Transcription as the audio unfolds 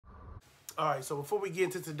Alright, so before we get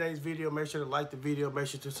into today's video, make sure to like the video, make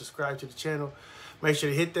sure to subscribe to the channel, make sure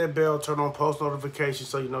to hit that bell, turn on post notifications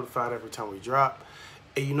so you're notified every time we drop.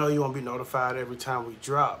 And you know you want to be notified every time we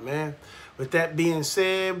drop, man. With that being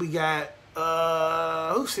said, we got,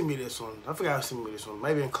 who sent me this one? I forgot who sent me this one.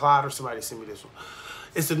 Maybe in Clyde or somebody sent me this one.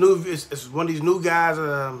 It's one of these new guys.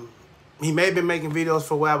 He may have been making videos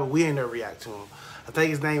for a while, but we ain't never react to him. I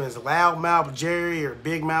think his name is Loudmouth Jerry or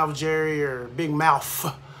Big Mouth Jerry or Big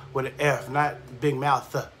Mouth with an F, not Big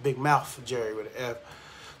Mouth, Big Mouth Jerry with an F.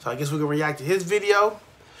 So I guess we can react to his video.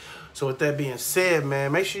 So with that being said,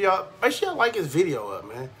 man, make sure y'all like his video up,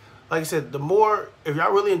 man. Like I said, if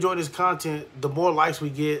y'all really enjoy this content, the more likes we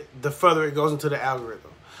get, the further it goes into the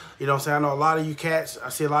algorithm. You know what I'm saying? I know a lot of you cats, I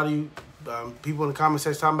see a lot of you people in the comment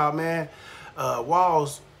section talking about, man,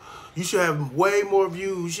 Wallz, you should have way more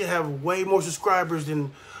views, you should have way more subscribers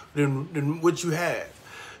than what you have.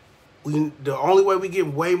 The only way we get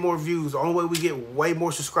way more views, the only way we get way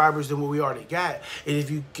more subscribers than what we already got is if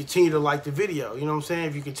you continue to like the video. You know what I'm saying?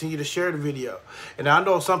 If you continue to share the video. And I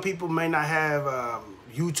know some people may not have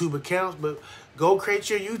YouTube accounts, but go create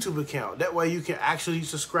your YouTube account. That way you can actually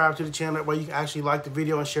subscribe to the channel. That way you can actually like the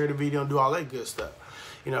video and share the video and do all that good stuff.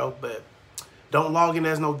 You know, but don't log in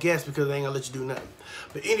as no guest because they ain't gonna let you do nothing.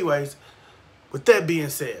 But anyways, with that being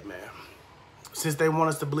said, man, since they want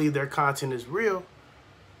us to believe their content is real,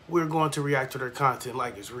 we're going to react to their content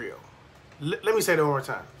like it's real. Let me say that one more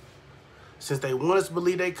time. Since they want us to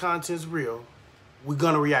believe their content is real, we're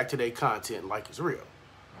going to react to their content like it's real.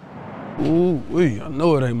 Ooh-wee, I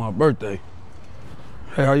know it ain't my birthday.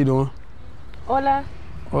 Hey, how you doing? Hola.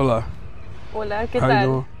 Hola. Hola, ¿qué how tal? How you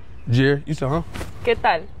doing? Jerry, you said, huh? ¿Qué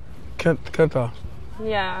tal? ¿Qué tal?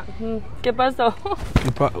 Yeah. ¿Qué pasó?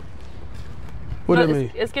 What no, that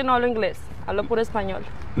mean? Es que no hablo inglés. Hablo puro español.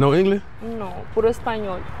 No English? No, puro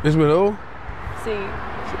español. Español? Sí.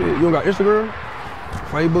 You don't got Instagram?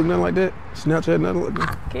 Facebook, nothing like that? Snapchat, nothing like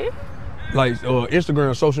that? ¿Qué? Like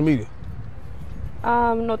Instagram, social media?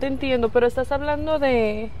 No te entiendo, pero estás hablando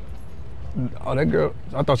de... Oh, that girl.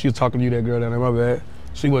 I thought she was talking to you, that girl down there, my bad.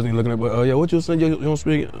 She wasn't even looking at, but yeah, what you saying? You don't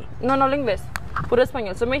speak? No, no hablo inglés. Puro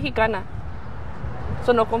español. Soy mexicana.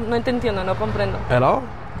 So no te entiendo, no comprendo. At all?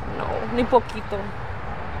 No, ni poquito.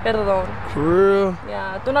 Perdón. For real?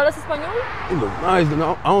 Yeah. ¿Tú no hablas español? You look nice.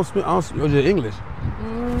 No, I don't speak English.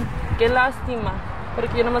 Qué lástima.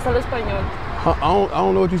 Porque yo nomás hablo español. I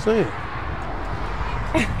don't know what you're saying.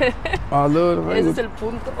 I love it. Ese es el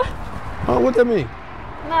punto. Huh? What that mean?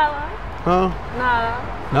 Nada. Huh?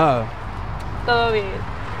 Nada. Nah. Todo bien.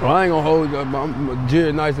 Well, I ain't gonna hold you up. I'm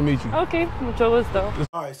Jerry, nice to meet you. Okay, mucho gusto.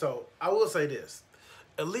 All right, so I will say this.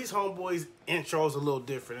 At least Homeboy's intro is a little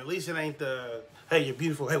different. At least it ain't the, hey, you're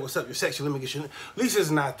beautiful. Hey, what's up? You're sexy. Let me get you. At least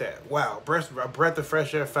it's not that. Wow, a breath of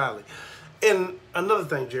fresh air finally. And another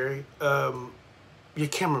thing, Jerry, your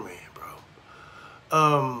cameraman,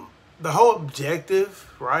 bro. The whole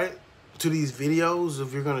objective, right, to these videos,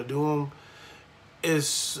 if you're gonna do them,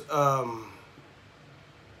 is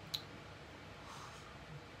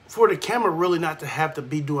for the camera really not to have to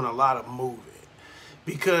be doing a lot of moving,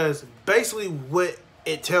 because basically what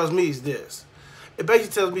it tells me is this. It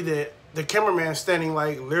basically tells me that the cameraman's standing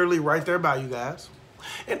like literally right there by you guys.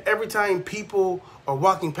 And every time people are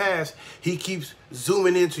walking past, he keeps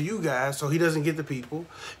zooming into you guys so he doesn't get the people.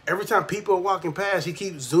 Every time people are walking past, he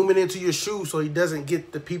keeps zooming into your shoes so he doesn't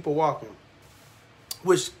get the people walking.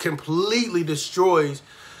 Which completely destroys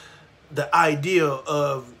the idea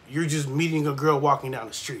of you're just meeting a girl walking down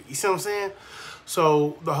the street. You see what I'm saying?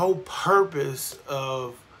 So the whole purpose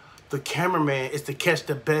of the cameraman is to catch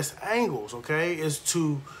the best angles, okay?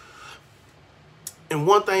 And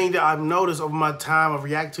one thing that I've noticed over my time of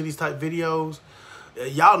reacting to these type videos,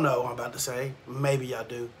 y'all know what I'm about to say, maybe y'all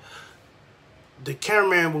do. The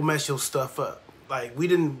cameraman will mess your stuff up. Like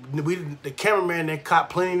the cameraman that caught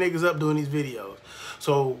plenty of niggas up doing these videos.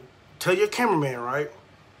 So tell your cameraman, right?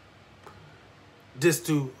 Just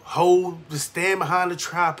to stand behind the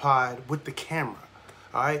tripod with the camera,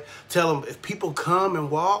 all right? Tell them if people come and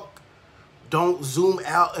walk, don't zoom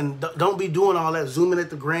out and don't be doing all that, zooming at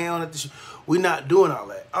the ground. We're not doing all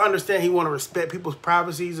that. I understand he want to respect people's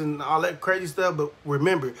privacies and all that crazy stuff, but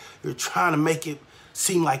remember, you're trying to make it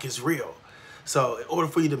seem like it's real. So in order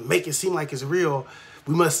for you to make it seem like it's real,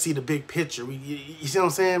 we must see the big picture. You see what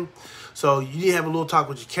I'm saying? So you need to have a little talk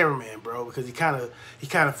with your cameraman, bro, because he kind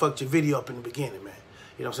of fucked your video up in the beginning, man.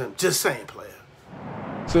 You know what I'm saying? Just saying, player.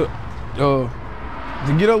 So, to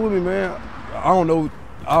get up with me, man, I don't know.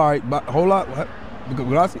 All right, bye. Whole lot. What?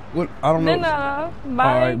 I don't know. Nada.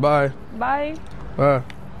 Bye. All right, bye. Bye. Bye.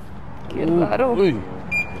 Qué raro.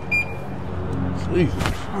 Jesus.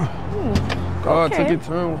 God, Okay. take your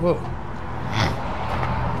time with her.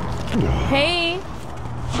 Hey.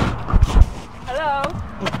 Hello.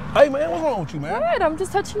 Hey, man, what's wrong with you, man? What? I'm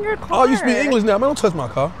just touching your car. Oh, you speak English now, man. Don't touch my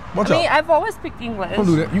car. Watch out. I've always speak English. Don't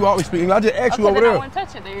do that. You always speak English. I just asked you over then there. I won't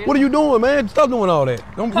touch it, dude. What are you doing, man? Stop doing all that.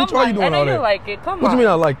 Don't Come try on. you doing I know all that. you like it. Come on. What do you mean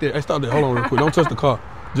I like that? Hey, stop that. Hold on real quick. Don't touch the car.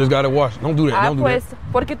 Just got it washed. Don't do that. Don't do pues, that.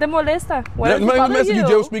 ¿por qué te molesta? What does it Man, bother you you?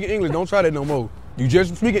 just speaking English. Don't try that no more. You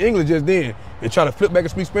just speaking English just then and try to flip back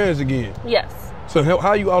and speak Spanish again. Yes. So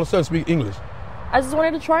how you all of a sudden speak English? I just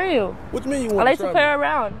wanted to try you. What do you mean you want I like to to try play me?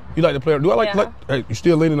 around. You like to play? Do I like? Yeah. Hey, you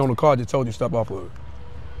still leaning on the car? I just told you to stop off of it.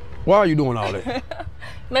 Why are you doing all that?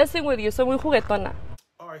 Messing with you, soy muy juguetona.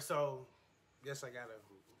 All right, so guess I gotta.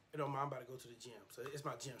 You know, I'm about to go to the gym, so it's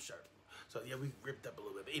my gym shirt. So yeah, we ripped up a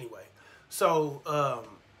little bit. But anyway, so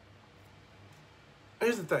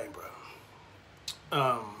here's the thing,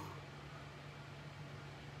 bro.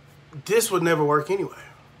 This would never work anyway.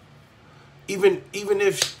 Even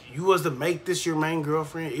if you was to make this your main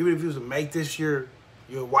girlfriend, even if you was to make this your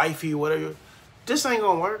wifey or whatever, this ain't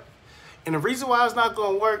gonna work. And the reason why it's not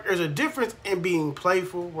gonna work, there's a difference in being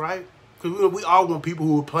playful, right? Because we all want people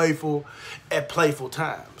who are playful at playful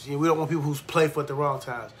times. You know, we don't want people who's playful at the wrong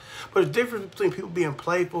times. But there's a difference between people being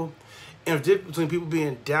playful and a difference between people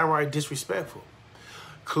being downright disrespectful.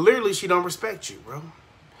 Clearly, she don't respect you, bro. And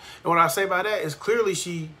what I say by that is clearly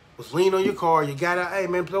she was leaning on your car. You got out, hey,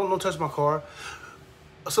 man, don't touch my car.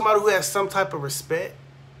 Somebody who has some type of respect,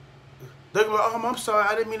 they're going to be like, oh, I'm sorry,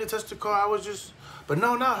 I didn't mean to touch the car. I was just, but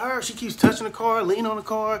no, not her. She keeps touching the car, leaning on the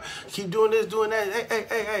car, keep doing this, doing that.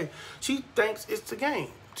 Hey. She thinks it's a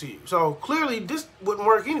game to you. So clearly this wouldn't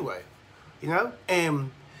work anyway, you know?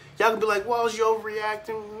 And y'all can be like, well, is you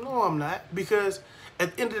overreacting? No, I'm not. Because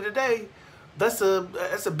at the end of the day, that's a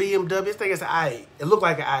BMW. I think it's an I8. It looked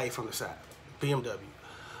like an I8 from the side. BMW.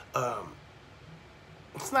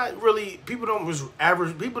 It's not really, people don't just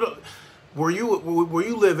average, people don't, where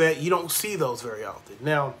you live at, you don't see those very often.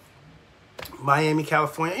 Now, Miami,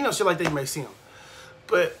 California, you know, shit like that, you may see them.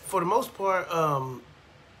 But for the most part,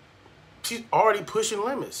 she's already pushing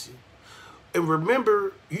limits. And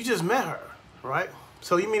remember, you just met her, right?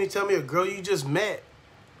 So you mean to tell me a girl you just met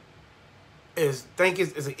it's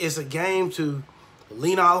a game to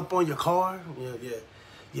lean all up on your car?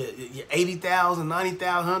 Your $80,000, $90,000,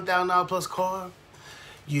 $100,000 plus car.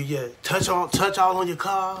 You touch all on your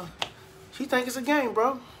car. She think it's a game,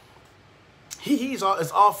 bro. It's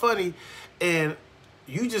all funny, and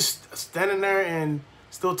you just standing there and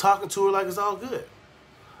still talking to her like it's all good.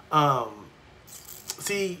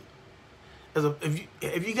 See,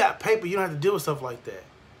 if you got paper, you don't have to deal with stuff like that.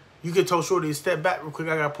 You could tell Shorty to step back real quick.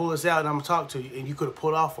 I gotta pull this out, and I'm gonna talk to you, and you could have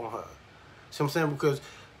pulled off on her. See what I'm saying? Because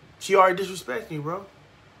she already disrespecting you, bro.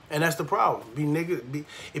 And that's the problem. It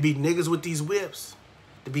be niggas with these whips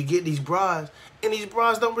to be getting these bras, and these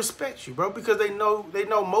bras don't respect you, bro, because they know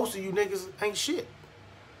most of you niggas ain't shit.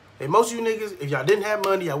 And most of you niggas, if y'all didn't have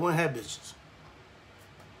money, y'all wouldn't have bitches.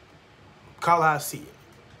 Call it how I see it.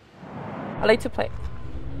 I like to play.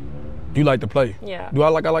 You like to play? Yeah. Do I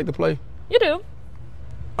like to play? You do.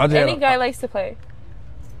 Any guy likes to play.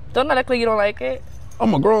 Don't act like you don't like it.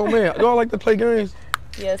 I'm a grown man. Do I like to play games?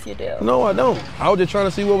 Yes, you do. No, I don't. I was just trying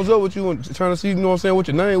to see what was up with you and trying to see, you know what I'm saying, what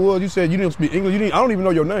your name was. You said you didn't speak English. I don't even know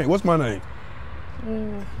your name. What's my name?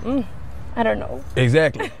 I don't know.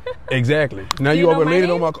 Exactly. Exactly. Now you over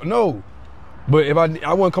leaning on my car. No. But if I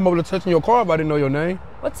wouldn't come over to touching your car if I didn't know your name.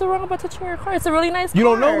 What's so wrong about touching your car? It's a really nice car. You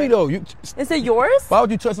don't know me though. Is it yours? Why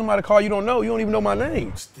would you touch somebody's car you don't know? You don't even know my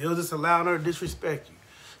name. Still just allowing her to disrespect you.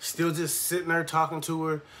 Still just sitting there talking to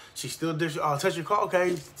her. She still touch your car.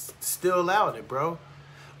 Okay, still allowing it, bro.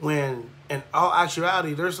 When in all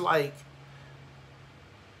actuality, there's like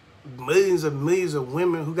millions of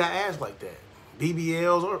women who got ass like that.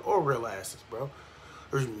 BBLs or real asses, bro.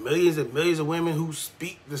 There's millions and millions of women who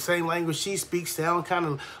speak the same language she speaks, sound kind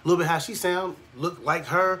of a little bit how she sound, look like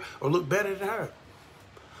her or look better than her.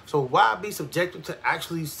 So why be subjected to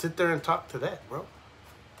actually sit there and talk to that, bro?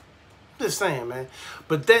 Just saying, man.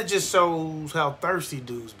 But that just shows how thirsty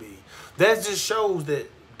dudes be. That just shows that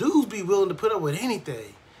dudes be willing to put up with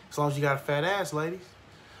anything. As long as you got a fat ass, ladies.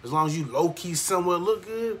 As long as you low-key somewhat look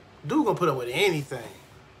good, dude gonna put up with anything.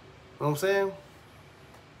 You know what I'm saying?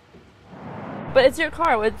 But it's your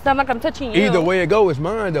car. It's not like I'm touching you. Either way it go, it's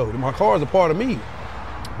mine though. My car is a part of me.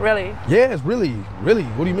 Really? Yes, really. Really.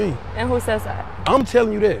 What do you mean? And who says that? I'm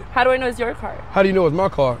telling you that. How do I know it's your car? How do you know it's my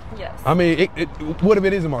car? Yes. I mean, what if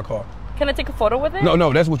it isn't my car? Can I take a photo with it?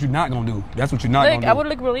 No, that's what you're not gonna do. That's what you're not gonna do. I would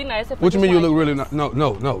look really nice if What you mean you look really nice?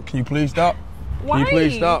 No. Can you please stop? Why? Can you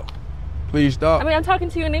please stop? Please stop. I mean, I'm talking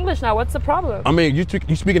to you in English now. What's the problem? I mean, you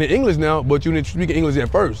speaking in English now, but you didn't speak in English at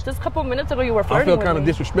first. Just a couple minutes ago, you were flirting with me. I feel kind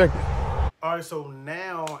of disrespected. All right, so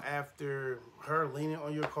now after her leaning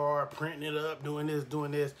on your car, printing it up, doing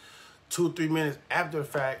this, 2 or 3 minutes after the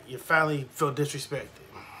fact, you finally feel disrespected.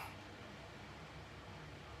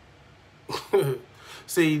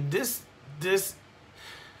 See, this,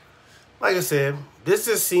 like I said, this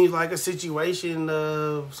just seems like a situation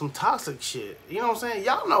of some toxic shit. You know what I'm saying?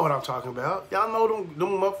 Y'all know what I'm talking about. Y'all know them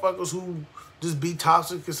motherfuckers who just be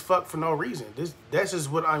toxic as fuck for no reason. That's just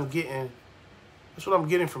what I'm getting. That's what I'm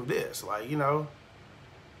getting from this. Like, you know,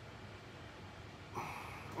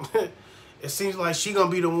 it seems like she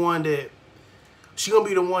gonna be the one that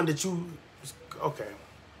you, okay.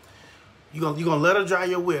 You gonna let her dry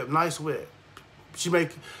your whip, nice whip. She gonna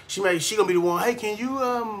be the one, hey, can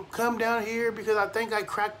you come down here because I think I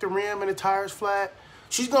cracked the rim and the tire's flat.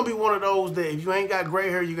 She's gonna be one of those that if you ain't got gray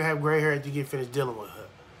hair, you gonna have gray hair after you get finished dealing with her.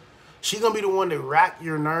 She gonna be the one that rack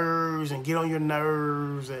your nerves and get on your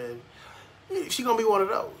nerves, and she gonna be one of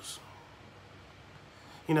those.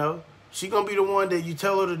 You know, she gonna be the one that you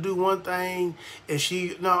tell her to do one thing,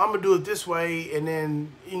 and no, I'm gonna do it this way, and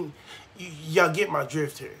then y'all get my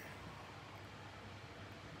drift here.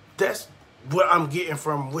 That's what I'm getting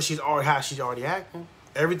from how she's already acting.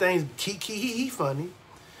 Everything's he funny.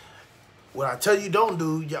 What I tell you don't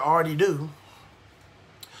do, you already do.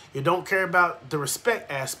 You don't care about the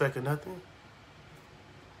respect aspect of nothing.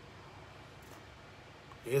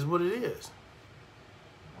 It is what it is.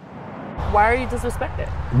 Why are you disrespected?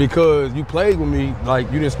 Because you played with me like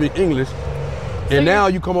you didn't speak English, and now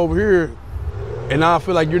you come over here, and now I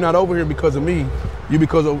feel like you're not over here because of me. You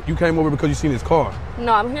came over because you seen this car.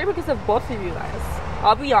 No, I'm here because of both of you guys.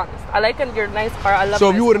 I'll be honest. I like your nice car. I love. So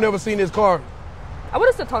if you would have never seen this car, I would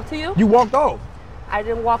have still talked to you. You walked off. I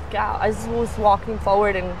didn't walk out. I just was walking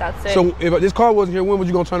forward, and that's it. So if this car wasn't here, when was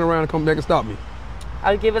you gonna turn around and come back and stop me?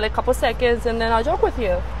 I'll give it like a couple seconds, and then I'll joke with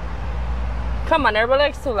you. Come on, everybody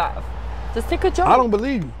likes to laugh. Just take a joke. I don't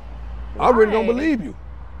believe you. Why? I really don't believe you.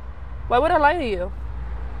 Why would I lie to you?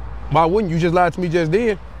 Why wouldn't you just lie to me just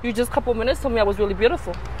then? You just a couple minutes told me I was really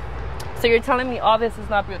beautiful. So you're telling me all this is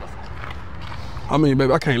not beautiful? I mean,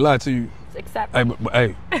 baby, I can't lie to you. Exactly. Hey, but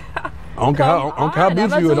hey, I don't care how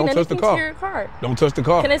beautiful you are. Don't touch the car. Your car. Don't touch the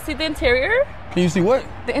car. Can I see the interior? Can you see what?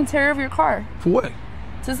 The interior of your car. For what?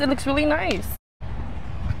 Just it looks really nice.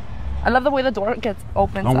 I love the way the door gets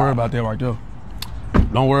open. Don't worry about that right there.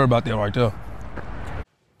 Don't worry about that right there.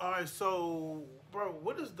 All right, so, bro,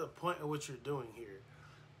 what is the point of what you're doing here?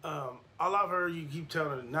 All I've heard, you keep telling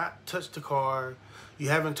her not touch the car. You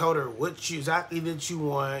haven't told her what exactly that you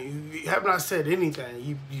want. You have not said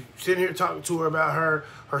anything. You sitting here talking to her about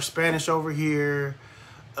her Spanish over here.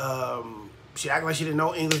 She acted like she didn't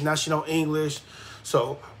know English. Now she know English.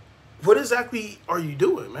 So, what exactly are you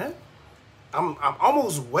doing, man? I'm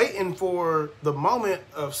almost waiting for the moment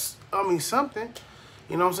of something.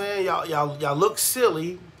 You know what I'm saying? Y'all look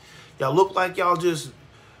silly. Y'all look like y'all just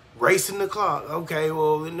racing the clock. Okay,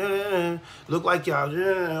 well, look like y'all,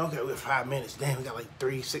 okay, we're 5 minutes. Damn, we got like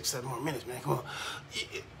 3, 6, 7 more minutes, man. Come on.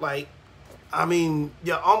 Like, I mean,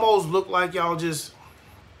 y'all almost look like y'all just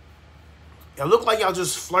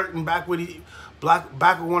flirting back with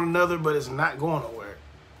one another, but it's not going nowhere.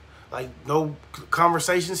 Like, no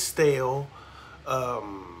conversation stale. Y'all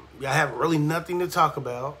have really nothing to talk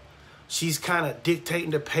about. She's kind of dictating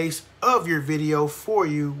the pace of your video for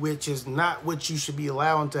you, which is not what you should be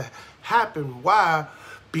allowing to happen. Why?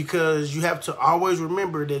 Because you have to always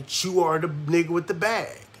remember that you are the nigga with the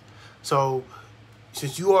bag. So,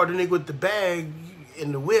 since you are the nigga with the bag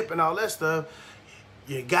and the whip and all that stuff,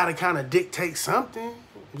 you got to kind of dictate something.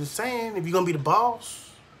 I'm just saying, if you're going to be the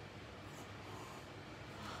boss.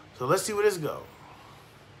 So, let's see where this goes.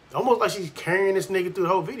 Almost like she's carrying this nigga through the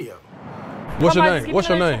whole video. What's your name? What's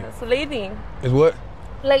your name? Lady. Is what?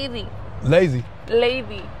 Lady. Lazy.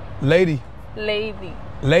 Lady. Lady. Lady.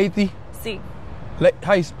 Lady. C.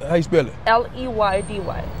 How you spell it?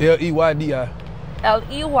 L-E-Y-D-Y. L-E-Y-D-I.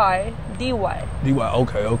 L-E-Y-D-Y. D-Y.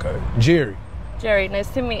 Okay. Jerry. Jerry, nice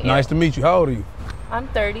to meet you. Nice to meet you. How old are you? I'm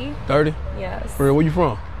 30. 30? Yes. For real, where you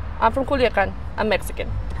from? I'm from Culiacan. I'm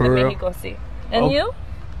Mexican. For real? Mexico, sí. And you?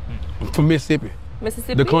 I'm from Mississippi.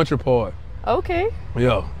 Mississippi? The country part. Okay.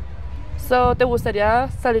 Yeah. So, ¿te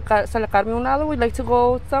gustaría sacarme un lado? We'd like to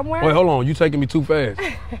go somewhere? Wait, hold on. You taking me too fast.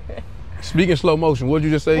 Speak in slow motion. What did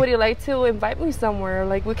you just say? Would you like to invite me somewhere?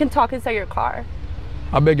 Like, we can talk inside your car.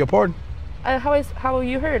 I beg your pardon? How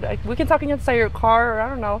you heard? Like, we can talk inside your car, or I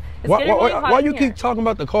don't know. Why you keep talking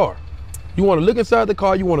about the car? You want to look inside the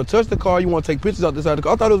car, you want to touch the car, you want to take pictures out the side of the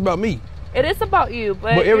car. I thought it was about me. It is about you,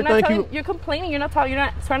 but you're complaining. You're not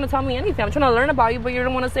trying to tell me anything. I'm trying to learn about you, but you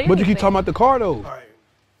don't want to say anything. But you keep talking about the car, though. All right.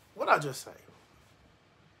 What'd I just say?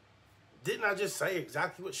 didn't I just say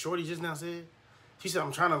exactly what Shorty just now said? She said,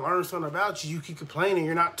 I'm trying to learn something about you. You keep complaining.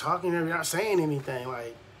 You're not talking. You're not saying anything.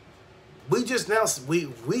 Like, we just now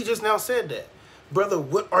said that. Brother,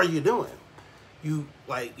 what are you doing? You,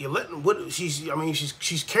 like, you're letting,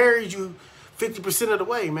 she's carried you 50% of the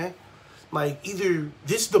way, man. Like, either,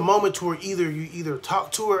 this is the moment to where you either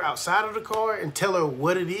talk to her outside of the car and tell her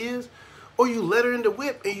what it is, or you let her in the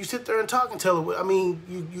whip and you sit there and talk and tell her what, I mean,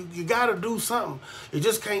 you got to do something. You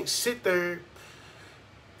just can't sit there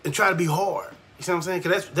and try to be hard. You see what I'm saying?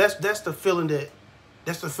 Because that's the feeling that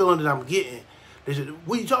I'm getting. They said,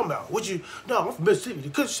 what are you talking about? No, I'm from Mississippi, the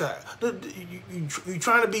countryside. You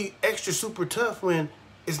trying to be extra super tough when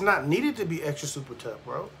it's not needed to be extra super tough,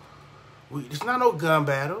 bro. It's not no gun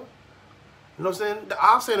battle. You know what I'm saying?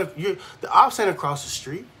 The ops ain't across the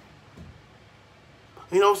street.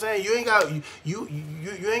 You know what I'm saying? You ain't got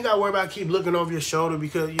to worry about keep looking over your shoulder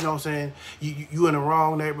because, you know what I'm saying, you in the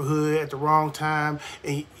wrong neighborhood at the wrong time,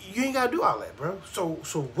 and you ain't got to do all that, bro. So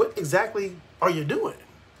what exactly are you doing?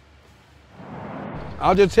 I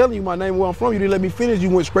was just telling you my name, where I'm from. You didn't let me finish. You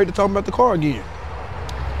went straight to talking about the car again.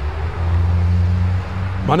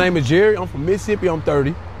 My name is Jerry. I'm from Mississippi. I'm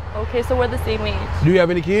 30. Okay, so we're the same age. Do you have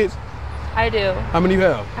any kids? I do. How many you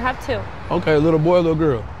have? I have 2. Okay, a little boy, a little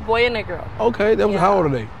girl. Boy and a girl. Okay, how old are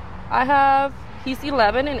they? He's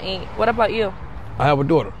 11 and 8. What about you? I have a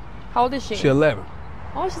daughter. How old is she? She's 11.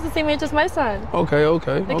 Oh, she's the same age as my son. Okay.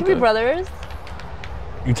 They can be brothers.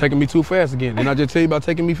 You taking me too fast again. Didn't I just tell you about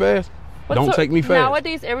taking me fast? Don't take me fast.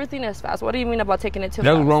 Nowadays, everything is fast. What do you mean about taking it too fast?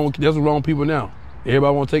 That's what's wrong with people now.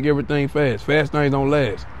 Everybody want to take everything fast. Fast things don't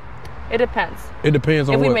last. It depends. It depends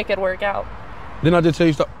on if what. we make it work out. Didn't I just tell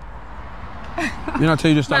you stop? Didn't I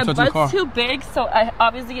tell you to stop touching the car? My butt's too big, so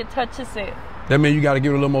obviously it touches it. That means you got to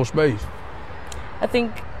give it a little more space. I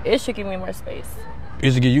think it should give me more space.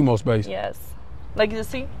 It should give you more space? Yes. Like, you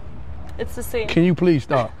see? It's the same. Can you please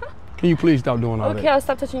stop? Can you please stop doing all that? Okay, I'll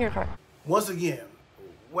stop touching your car. Once again,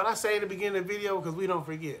 what I say at the beginning of the video, because we don't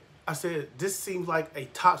forget, I said this seems like a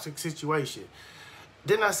toxic situation.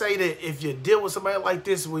 Didn't I say that if you deal with somebody like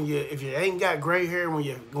this, if you ain't got gray hair, when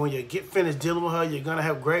you get finished dealing with her, you're gonna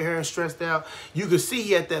have gray hair and stressed out. You can see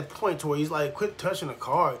he at that point to where he's like, quit touching the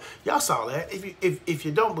car. Y'all saw that. If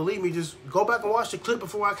you don't believe me, just go back and watch the clip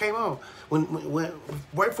before I came on.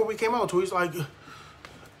 Right before we came on, to where he's like,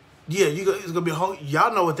 yeah, it's gonna be a whole.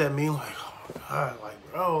 Y'all know what that means. Like, oh my God,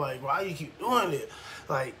 like, bro, like, why you keep doing it?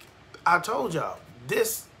 Like, I told y'all,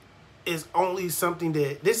 this is only something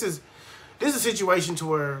that this is a situation to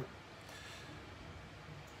where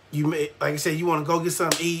you may, like I said, you want to go get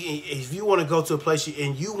something to eat. And if you want to go to a place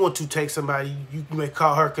and you want to take somebody, you may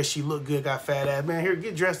call her because she look good, got fat ass. Man, here,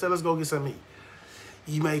 get dressed up. Let's go get something to eat.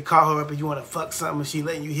 You may call her up and you want to fuck something and she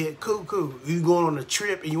letting you hit. Cool. You going on a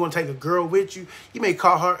trip and you want to take a girl with you. You may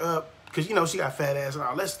call her up because, you know, she got fat ass and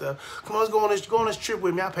all that stuff. Come on, let's go on this trip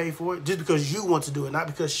with me. I pay for it just because you want to do it, not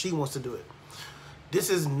because she wants to do it. This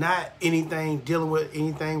is not anything dealing with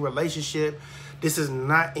anything relationship. This is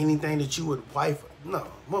not anything that you would wife. No,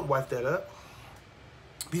 wouldn't wife that up.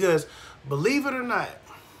 Because believe it or not,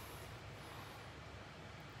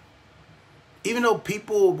 even though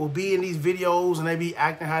people will be in these videos and they be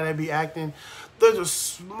acting how they be acting, there's a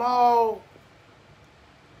small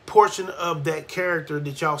portion of that character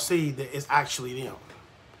that y'all see that is actually them.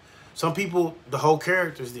 Some people, the whole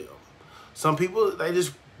character's them. Some people, they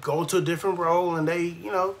just go to a different role and they,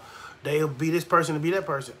 you know, they'll be this person to be that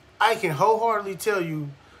person. I can wholeheartedly tell you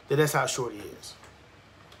that that's how Shorty is.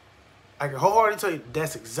 I can wholeheartedly tell you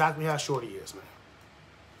that's exactly how Shorty is, man.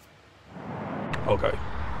 Okay.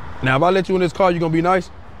 Now, if I let you in this car, you gonna be nice?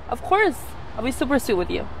 Of course. I'll be super sweet with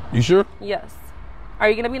you. You sure? Yes. Are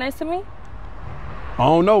you gonna be nice to me? I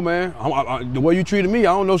don't know, man. The way you treated me,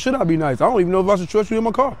 I don't know, should I be nice? I don't even know if I should trust you in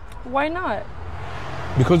my car. Why not?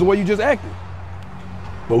 Because the way you just acted.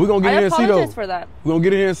 But we're going to get in here and see, though. I apologize for that. We're going to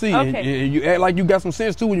get in here and see. Okay. And you act like you got some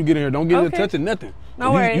sense, too, when you get in here. Don't get in here touching nothing.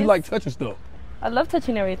 No worries. You like touching stuff. I love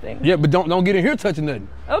touching everything. Yeah, but don't get in here touching nothing.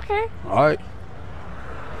 Okay. All right.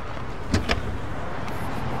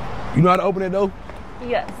 You know how to open it, though?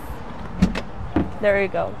 Yes. There you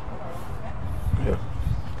go. Yeah.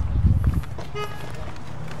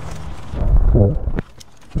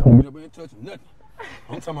 Don't get up in here touching nothing.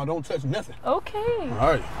 I'm talking about don't touch nothing. Okay.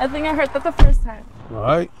 All right. I think I heard that the first time. All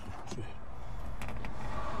right.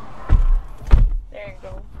 There you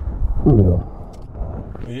go.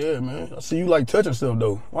 Yeah, man. I see you like touching stuff,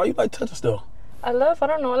 though. Why you like touching stuff? I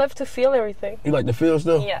don't know, I love to feel everything. You like to feel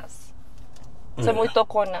stuff? Yes. Soy muy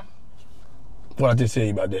tocona. What I just tell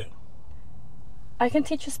you about that? I can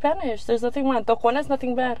teach you Spanish. There's nothing wrong. Tocona is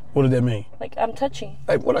nothing bad. What does that mean? Like, I'm touching.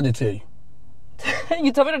 Hey, what I just tell you?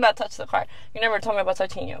 You told me to not touch the car. You never told me about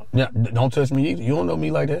touching you. Yeah, don't touch me either. You don't know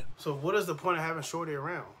me like that. So what is the point of having Shorty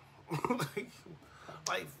around?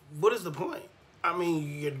 like, what is the point? I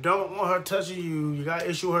mean, you don't want her touching you. You got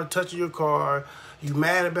issue with her touching your car. You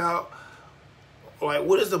mad about, like,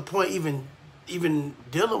 what is the point even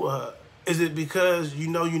dealing with her? Is it because you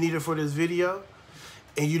know you need her for this video?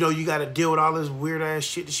 And you know you got to deal with all this weird-ass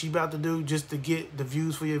shit that she about to do just to get the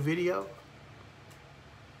views for your video?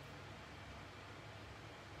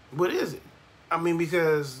 What is it? I mean,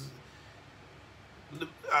 because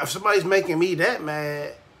if somebody's making me that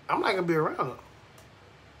mad, I'm not going to be around them.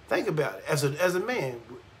 Think about it. As a man,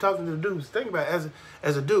 talking to the dudes, think about it.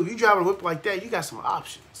 As a dude, you driving a whip like that, you got some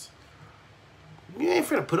options. You ain't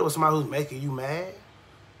finna put up with somebody who's making you mad.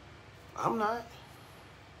 I'm not.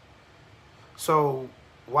 So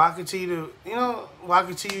why continue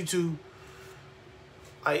to,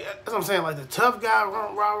 like, that's what I'm saying, like the tough guy,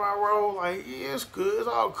 roll, like, yeah, it's good, it's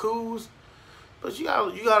all cool. But you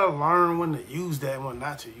gotta learn when to use that and when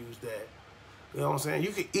not to use that. You know what I'm saying? You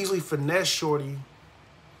can easily finesse Shorty.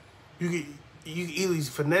 You can easily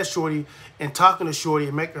finesse Shorty and talking to Shorty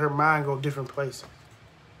and making her mind go different places.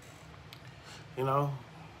 You know?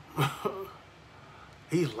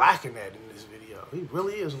 He's lacking that in this video. He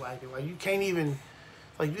really is lacking. Like, you ain't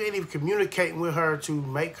even communicating with her to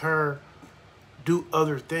make her do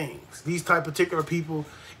other things. These type of particular people,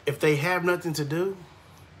 if they have nothing to do,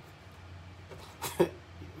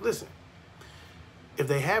 listen, if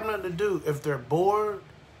they have nothing to do, if they're bored,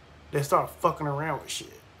 they start fucking around with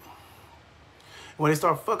shit. When they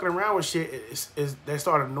start fucking around with shit, they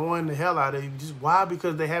start annoying the hell out of you. Just why?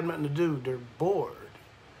 Because they have nothing to do. They're bored.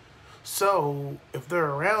 So if they're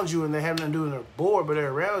around you and they have nothing to do and they're bored, but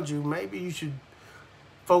they're around you, maybe you should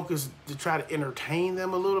focus to try to entertain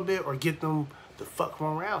them a little bit or get them the fuck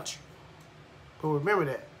from around you. But remember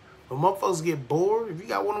that. When motherfuckers get bored, if you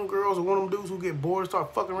got one of them girls or one of them dudes who get bored and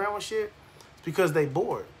start fucking around with shit, it's because they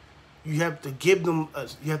bored. You have to give them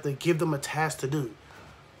a task to do.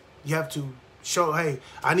 You have to show, hey,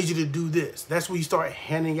 I need you to do this. That's where you start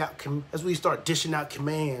handing out, that's where you start dishing out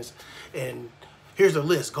commands and here's a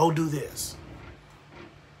list, go do this.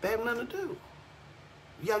 They have nothing to do.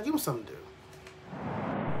 You gotta give them something to do.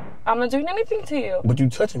 I'm not doing anything to you. But you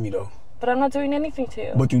touching me though. But I'm not doing anything to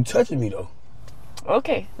you. But you touching me though.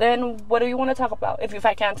 Okay, then what do you want to talk about? If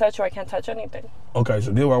I can't touch you, I can't touch anything. Okay,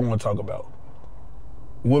 so this is what I want to talk about.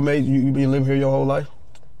 What made you been living here your whole life?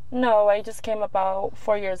 No, I just came about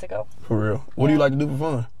 4 years ago. For real? What do you like to do for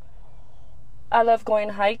fun? I love going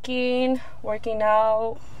hiking, working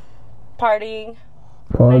out, partying,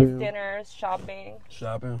 nice dinners, shopping.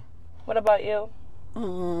 Shopping. What about you?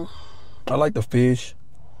 I like to fish.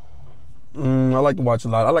 I like to watch a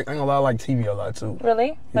lot. I ain't gonna lie, I like TV a lot too.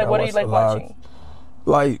 Really? Like, what do you like watching?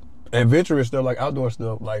 Like adventurous stuff, like outdoor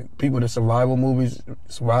stuff, like people that survival movies,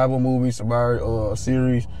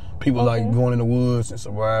 series. People like going in the woods and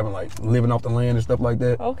surviving, like living off the land and stuff like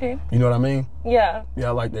that. Okay. You know what I mean? Yeah. Yeah,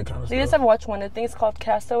 I like that kind of stuff. You guys ever watched one of the things called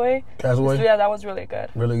Castaway? Castaway? Yeah, that was really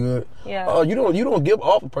good. Really good? Yeah. Oh, you don't give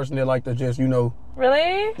off a person that like to just, you know.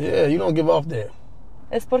 Really? Yeah, you don't give off that.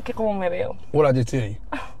 Es porque como me veo. What I just tell you?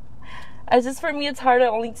 It's just, for me, it's hard to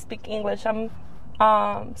only speak English. I'm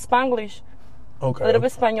Spanglish. Okay. A little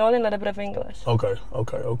bit Espanol and a little bit of English. Okay.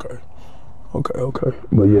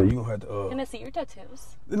 But yeah, you gonna have to. Can I see your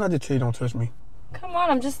tattoos? Didn't I just tell you don't touch me? Come on,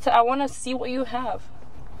 I want to see what you have.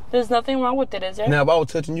 There's nothing wrong with it, is there? Now, if I was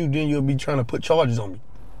touching you, then you'll be trying to put charges on me.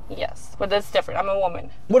 Yes, but that's different. I'm a woman.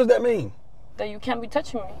 What does that mean? That you can't be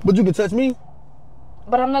touching me. But you can touch me?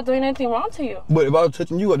 But I'm not doing anything wrong to you. But if I was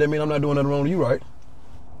touching you, that means I'm not doing nothing wrong to you, right?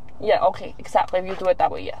 Yeah, okay, exactly. If you do it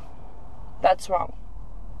that way, yeah. That's wrong.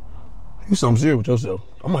 You something serious with yourself.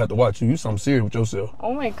 I'm gonna have to watch you. You something serious with yourself.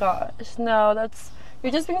 Oh my gosh, no,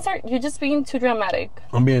 you're just being too dramatic.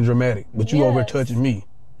 I'm being dramatic, but you over touching me.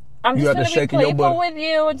 I'm just gonna be playful with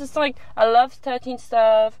you. Just like, I love touching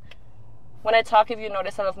stuff. When I talk, if you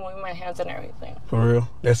notice, I love moving my hands and everything. For real?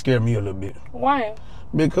 That scared me a little bit. Why?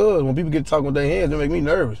 Because when people get to talking with their hands, it make me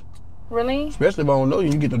nervous. Really? Especially if I don't know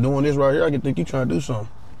you. You get to doing this right here, I can think you trying to do something.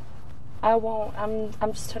 I won't.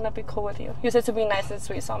 I'm just trying to be cool with you. You said to be nice and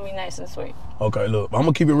sweet, so I'll be nice and sweet. Okay, look, I'm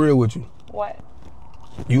gonna keep it real with you. What?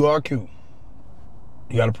 You are cute.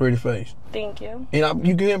 You got a pretty face. Thank you. And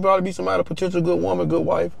you can probably be somebody, a potential good woman, good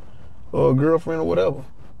wife, or a girlfriend or whatever.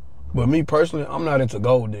 But me personally, I'm not into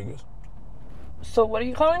gold diggers. So what are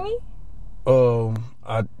you calling me? Do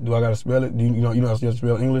I gotta spell it? Do you know how to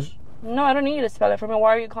spell English? No, I don't need you to spell it for me.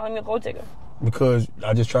 Why are you calling me a gold digger? Because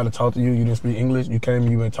I just tried to talk to you. You didn't speak English. You came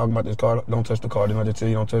and you been talking about this car. Don't touch the car. Didn't I just tell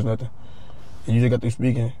you don't touch nothing? And you just got through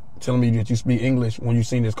speaking, telling me that you speak English when you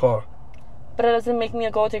seen this car. But it doesn't make me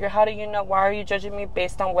a gold digger. How do you know? Why are you judging me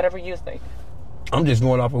based on whatever you think? I'm just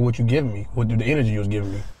going off of what you giving me, what the energy you was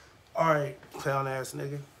giving me. All right, clown ass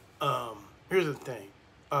nigga. Here's the thing.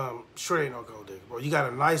 Sure ain't no gold digger, bro. You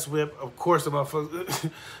got a nice whip. Of course, the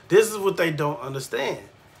motherfuckers. This is what they don't understand,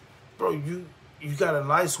 bro. You got a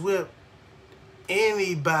nice whip.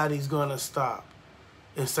 Anybody's gonna stop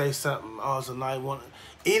and say something. Oh, it's a nice one.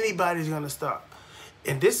 Anybody's gonna stop.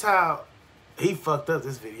 And this how he fucked up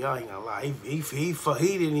this video. I ain't gonna lie. He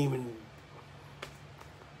didn't even.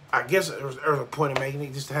 I guess there was a point of making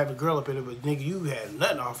it just to have the girl up in it, but nigga, you had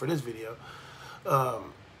nothing to offer in this video.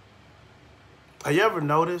 Have you ever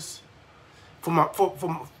noticed for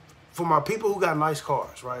my people who got nice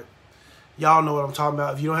cars, right? Y'all know what I'm talking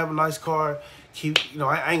about. If you don't have a nice car, keep, you know,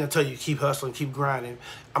 I ain't gonna tell you keep hustling, keep grinding.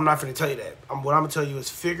 I'm not gonna tell you that. What I'm gonna tell you is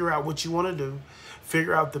figure out what you want to do,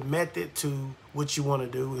 figure out the method to what you want to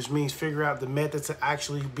do, which means figure out the method to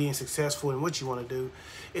actually being successful in what you want to do,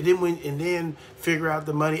 and then figure out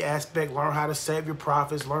the money aspect, learn how to save your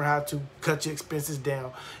profits, learn how to cut your expenses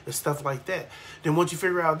down and stuff like that. Then once you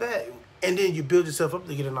figure out that, and then you build yourself up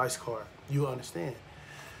to get a nice car, you understand.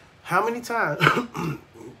 How many times,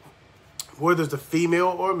 whether it's a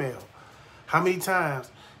female or male, how many times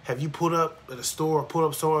have you put up at a store,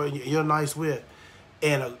 in your nice whip,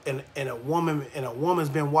 and a woman's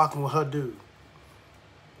been walking with her dude,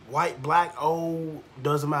 white, black, old,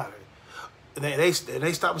 doesn't matter. And they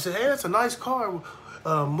stop and say, hey, that's a nice car.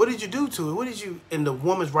 What did you do to it? What did you? And the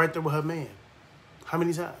woman's right there with her man. How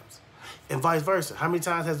many times? And vice versa. How many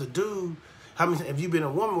times has the dude? If you've been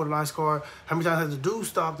a woman with a nice car, how many times has the dude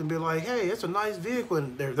stopped and been like, hey, it's a nice vehicle,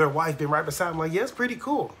 and their wife been right beside them like, yeah, it's pretty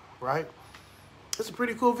cool, right? It's a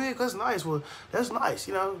pretty cool vehicle. That's nice. Well, that's nice,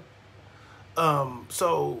 you know.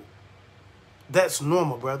 So that's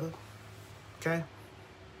normal, brother. Okay.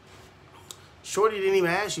 Shorty didn't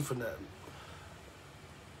even ask you for nothing.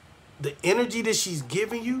 The energy that she's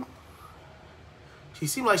giving you, she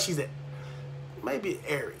seems like she's maybe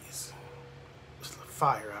Aries. It's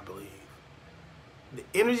fire, I believe. The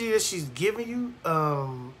energy that she's giving you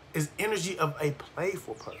is energy of a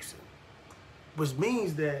playful person, which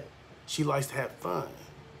means that she likes to have fun.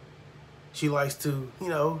 She likes to, you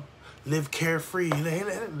know, live carefree. Hey,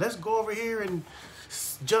 let's go over here and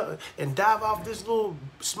jump and dive off this little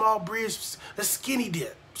small bridge. Let's skinny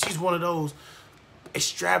dip. She's one of those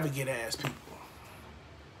extravagant ass people.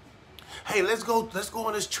 Hey, let's go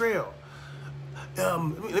on this trail. Let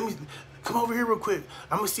me come over here real quick.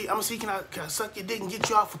 I'm gonna see can I suck your dick and get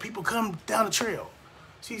you off for people come down the trail.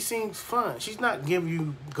 She seems fun. She's not giving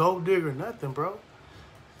you gold digger or nothing, bro.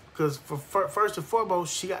 Because first and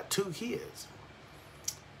foremost, she got 2 kids.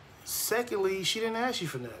 Secondly, she didn't ask you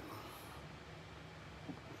for nothing.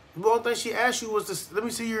 The only thing she asked you was to, let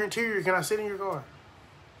me see your interior. Can I sit in your car?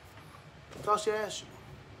 That's all she asked you.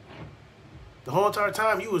 The whole entire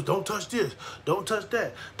time you was, don't touch this, don't touch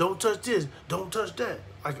that, don't touch this, don't touch that.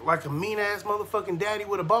 Like a mean ass motherfucking daddy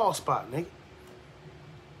with a bald spot, nigga.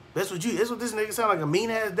 That's what this nigga sound like, a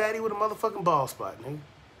mean ass daddy with a motherfucking bald spot, nigga.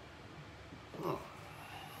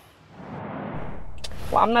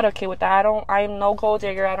 Well, I'm not okay with that. I'm no gold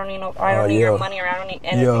digger. I don't need your money, or I don't need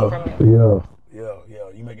anything from you. Yeah.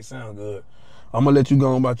 You make it sound good. I'm gonna let you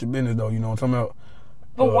go on about your business though, you know what I'm talking about?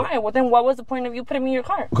 But why? Well, then what was the point of you putting me in your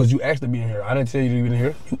car? Because you asked to be in here. I didn't tell you to be in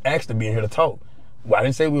here. You asked to be in here to talk. Well, I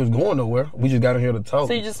didn't say we was going nowhere. We just got in here to talk.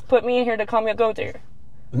 So you just put me in here to call me a gold digger?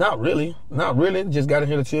 Not really. Just got in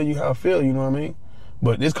here to tell you how I feel, you know what I mean?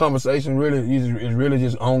 But this conversation really is really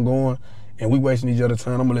just ongoing, and we wasting each other's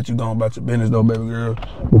time. I'm gonna let you go on about your business though, baby girl.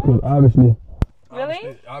 Because obviously...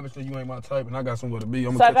 Really? Obviously you ain't my type, and I got somewhere to be.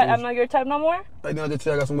 I'm not your type no more? I just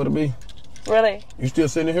tell you I got somewhere to be. Really? You still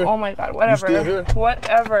sitting here? Oh my God, whatever. You still here?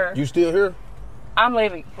 Whatever. You still here? I'm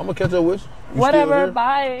leaving. I'm gonna catch up with you. Whatever,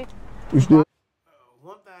 bye. You still?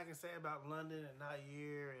 One thing I can say about London and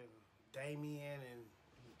Nair and Damien, and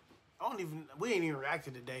we ain't even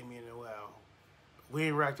reacted to Damien in a while. We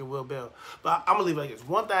ain't reacted to Will Bell. But I'm gonna leave it like this.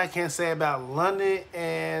 One thing I can say about London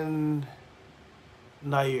and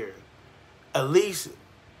Nair, at least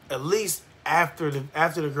after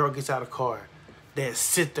the girl gets out of the car, they'd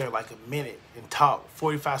sit there like a minute and talk,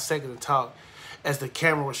 45 seconds and talk, as the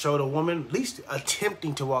camera would show the woman at least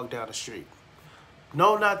attempting to walk down the street.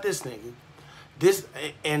 No, not this nigga.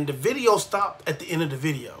 And the video stopped at the end of the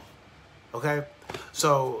video. Okay?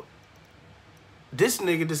 So this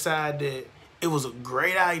nigga decided that it was a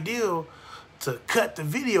great idea to cut the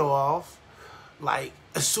video off, like,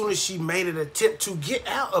 as soon as she made an attempt to get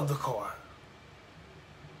out of the car.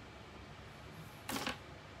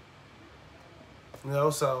 You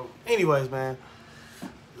know, so anyways, man,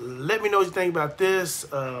 let me know what you think about this.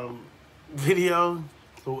 video.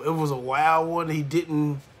 So it was a wild one. He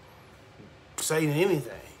didn't say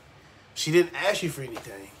anything. She didn't ask you for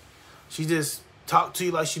anything. She just talked to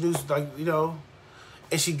you like she knew, like, you know,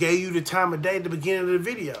 and she gave you the time of day at the beginning of the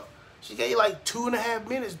video. She gave you like 2.5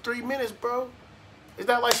 minutes, 3 minutes, bro. It's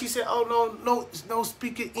not like she said, oh, no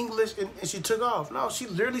speaking English, and she took off. No, she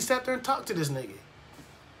literally sat there and talked to this nigga.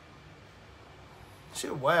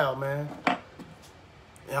 Shit wild, man.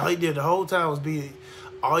 And all he did the whole time was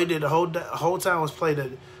play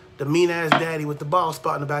the mean-ass daddy with the bald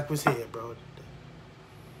spot in the back of his head, bro.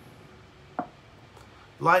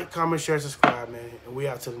 Like, comment, share, subscribe, man. And we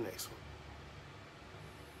out to the next one.